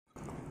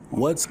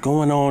What's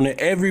going on,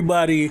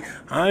 everybody?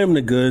 I am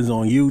the Goods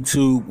on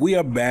YouTube. We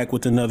are back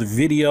with another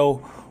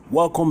video.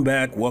 Welcome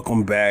back.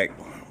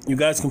 You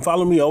guys can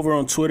follow me over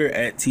on Twitter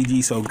at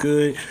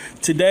TGsoGood.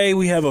 Today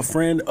we have a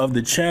friend of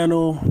the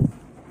channel,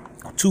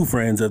 two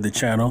friends of the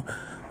channel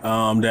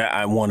that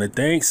I want to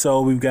thank.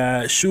 So we've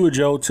got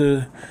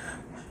Shuajota,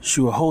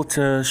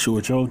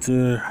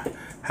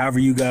 however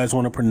you guys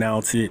want to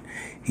pronounce it.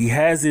 He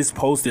has this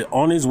posted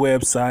on his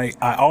website.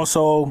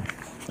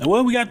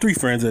 We got three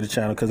friends of the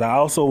channel because I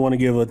also want to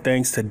give a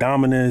thanks to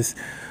Dominus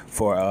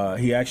for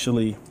he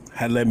actually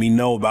had let me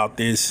know about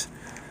this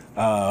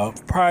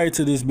prior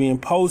to this being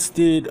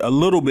posted, a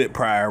little bit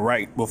prior,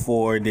 right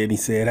before. Then he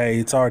said, hey,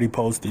 it's already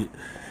posted.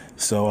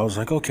 So I was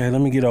like, okay,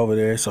 let me get over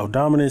there. So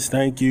Dominus,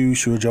 thank you.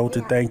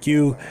 Shuajota, thank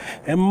you.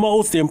 And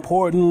most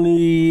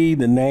importantly,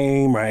 the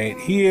name right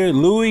here,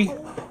 Looyh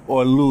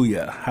or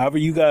Looyh, however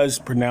you guys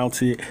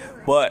pronounce it.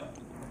 But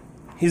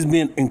he's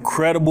been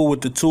incredible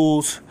with the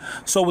tools.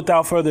 So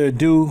without further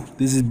ado,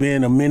 this has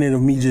been a minute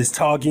of me just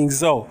talking.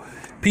 So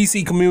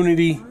PC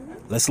community,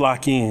 let's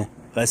lock in.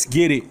 Let's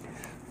get it.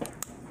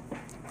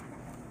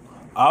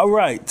 All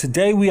right,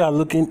 today we are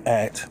looking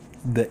at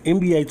the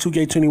NBA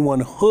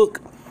 2K21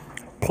 hook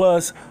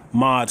plus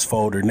mods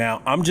folder.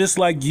 Now, I'm just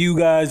like you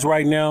guys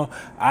right now.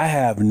 I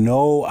have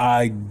no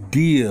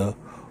idea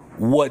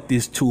what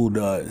this tool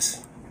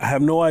does. I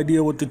have no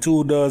idea what the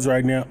tool does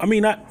right now. I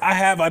mean, I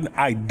have an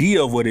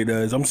idea of what it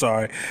does. I'm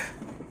sorry.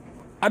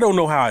 I don't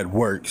know how it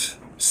works.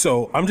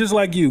 So I'm just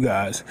like you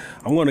guys.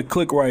 I'm going to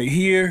click right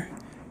here.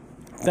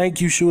 Thank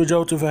you,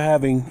 Shuajota, for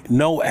having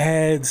no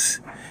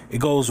ads. It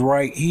goes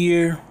right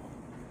here.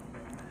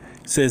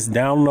 It says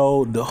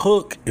download the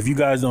hook. If you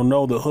guys don't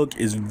know, the hook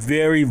is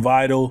very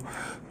vital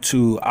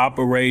to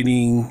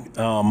operating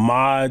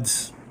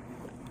mods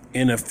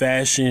in a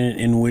fashion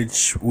in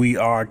which we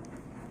are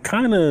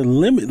kind of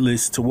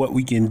limitless to what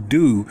we can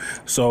do.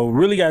 So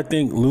really, I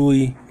think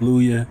Looyh.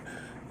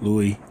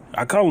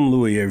 I call him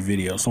Looyh every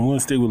video, so I'm gonna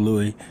stick with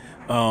Looyh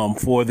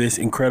for this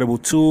incredible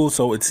tool.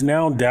 So it's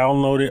now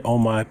downloaded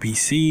on my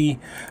PC.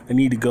 I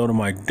need to go to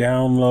my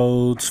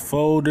downloads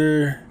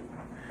folder.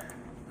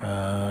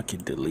 I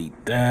can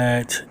delete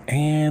that,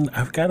 and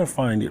I've got to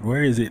find it.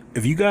 Where is it?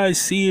 If you guys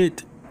see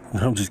it,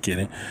 no, I'm just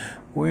kidding.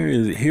 Where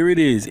is it? Here it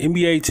is.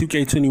 NBA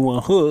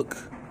 2K21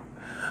 hook.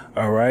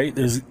 All right,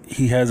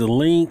 he has a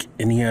link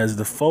and he has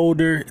the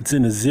folder. It's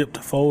in a zipped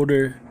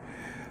folder.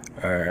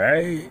 All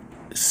right,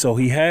 so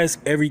he has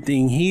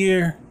everything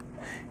here.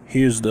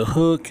 Here's the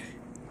hook.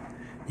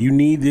 You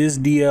need this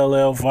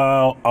DLL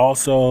file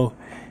also,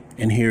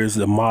 and here's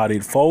the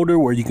modded folder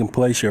where you can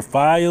place your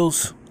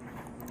files.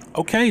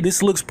 Okay,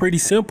 this looks pretty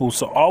simple.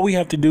 So all we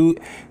have to do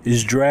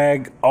is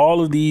drag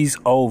all of these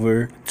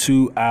over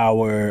to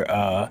our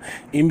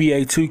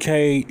NBA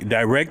 2K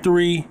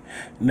directory.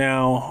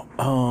 Now,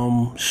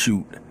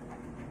 shoot,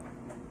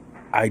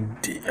 I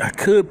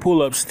could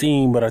pull up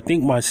Steam, but I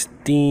think my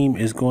Steam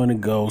is going to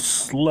go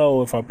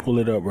slow if I pull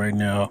it up right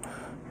now.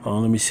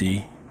 Let me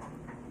see.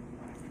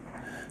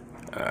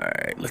 All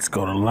right, let's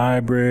go to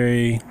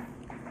library.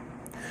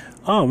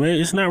 Oh man,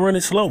 it's not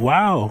running slow.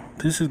 Wow,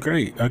 this is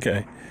great.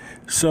 Okay.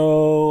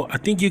 So I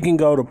think you can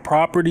go to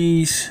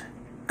properties.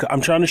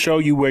 I'm trying to show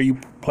you where you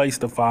place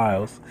the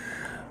files.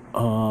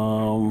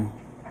 Local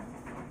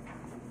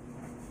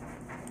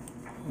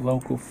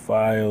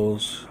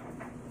files.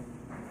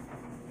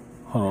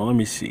 Hold on, let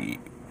me see.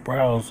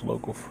 Browse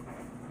local.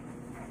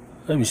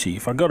 Let me see.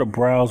 If I go to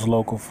browse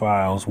local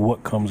files,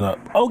 what comes up?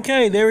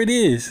 Okay, there it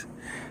is.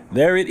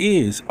 There it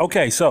is.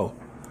 Okay, so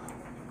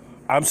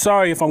I'm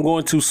sorry if I'm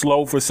going too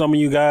slow for some of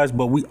you guys,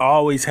 but we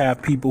always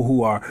have people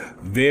who are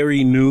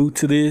very new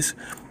to this.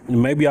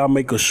 Maybe I'll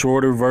make a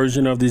shorter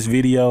version of this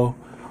video,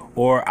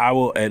 or I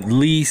will at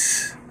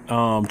least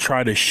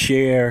try to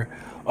share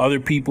other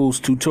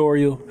people's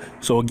tutorial.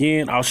 So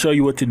again, I'll show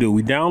you what to do.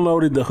 We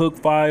downloaded the hook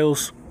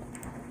files,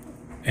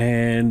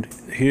 and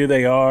here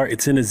they are.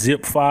 It's in a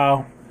zip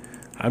file.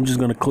 I'm just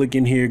going to click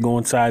in here, go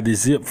inside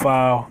this zip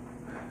file,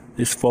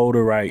 this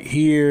folder right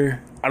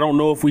here. I don't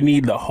know if we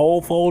need the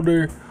whole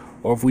folder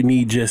or if we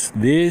need just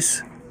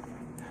this.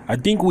 I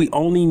think we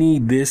only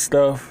need this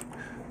stuff.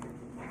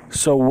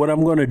 So what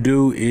I'm gonna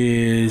do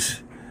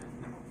is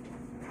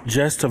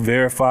just to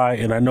verify,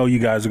 and I know you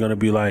guys are gonna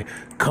be like,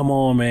 come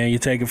on man, you're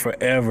taking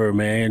forever,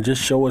 man.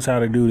 Just show us how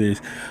to do this.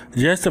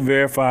 Just to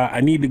verify, I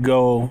need to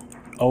go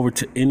over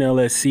to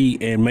NLSC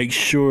and make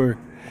sure,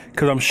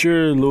 because I'm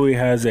sure Looyh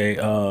has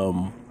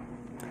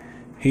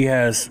he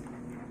has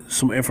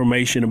some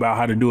information about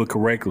how to do it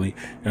correctly.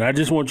 And I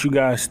just want you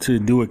guys to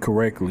do it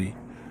correctly.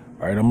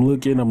 All right, I'm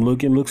looking.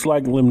 Looks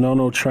like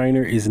Limnono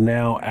Trainer is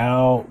now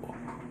out.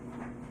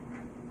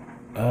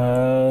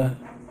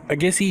 I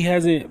guess he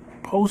hasn't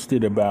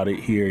posted about it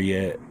here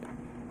yet.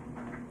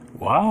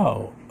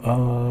 Wow.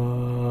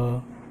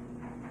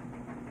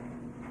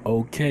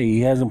 Okay,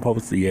 he hasn't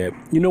posted yet.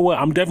 You know what?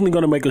 I'm definitely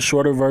going to make a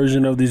shorter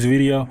version of this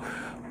video.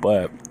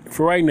 But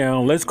for right now,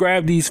 let's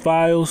grab these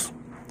files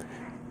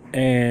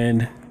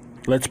and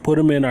let's put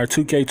them in our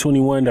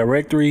 2K21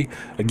 directory.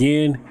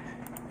 Again,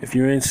 If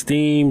you're in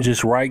Steam,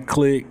 just right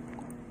click,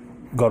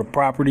 go to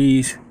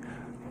properties.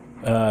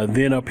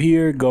 Then up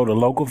here, go to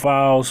local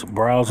files,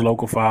 browse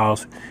local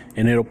files,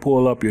 and it'll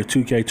pull up your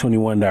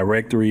 2K21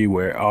 directory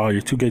where all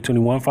your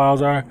 2K21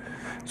 files are.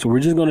 So we're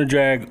just going to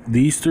drag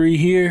these 3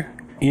 here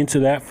into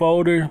that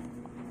folder.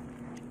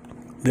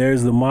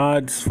 There's the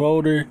mods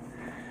folder,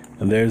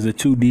 and there's the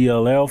 2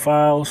 DLL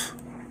files.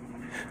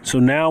 So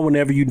now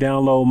whenever you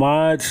download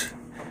mods,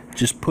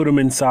 just put them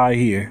inside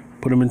here.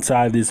 Put them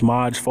inside this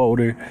mods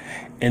folder,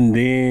 and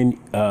then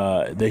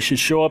they should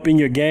show up in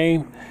your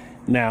game.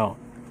 Now,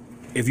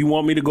 if you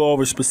want me to go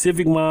over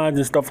specific mods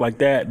and stuff like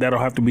that, that'll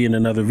have to be in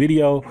another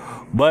video.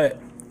 But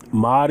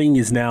modding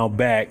is now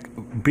back.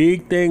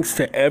 Big thanks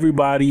to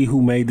everybody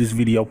who made this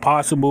video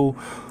possible.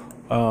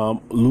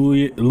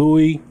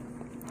 Looyh,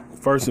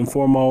 first and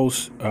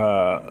foremost,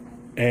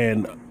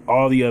 and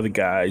all the other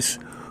guys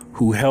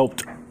who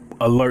helped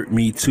alert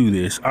me to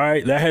this. All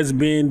right, that has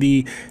been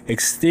the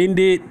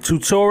extended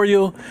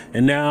tutorial,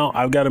 and now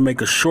I've got to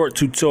make a short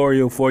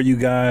tutorial for you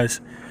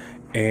guys.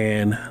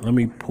 And let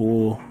me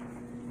pull,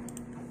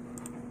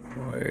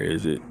 where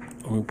is it?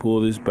 Let me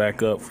pull this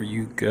back up for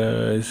you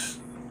guys.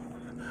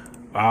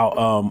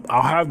 I'll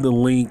have the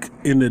link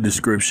in the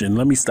description.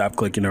 Let me stop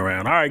clicking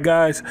around. All right,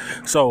 guys.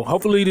 So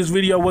hopefully this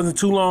video wasn't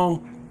too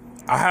long.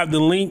 I have the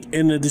link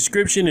in the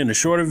description and a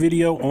shorter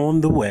video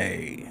on the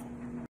way.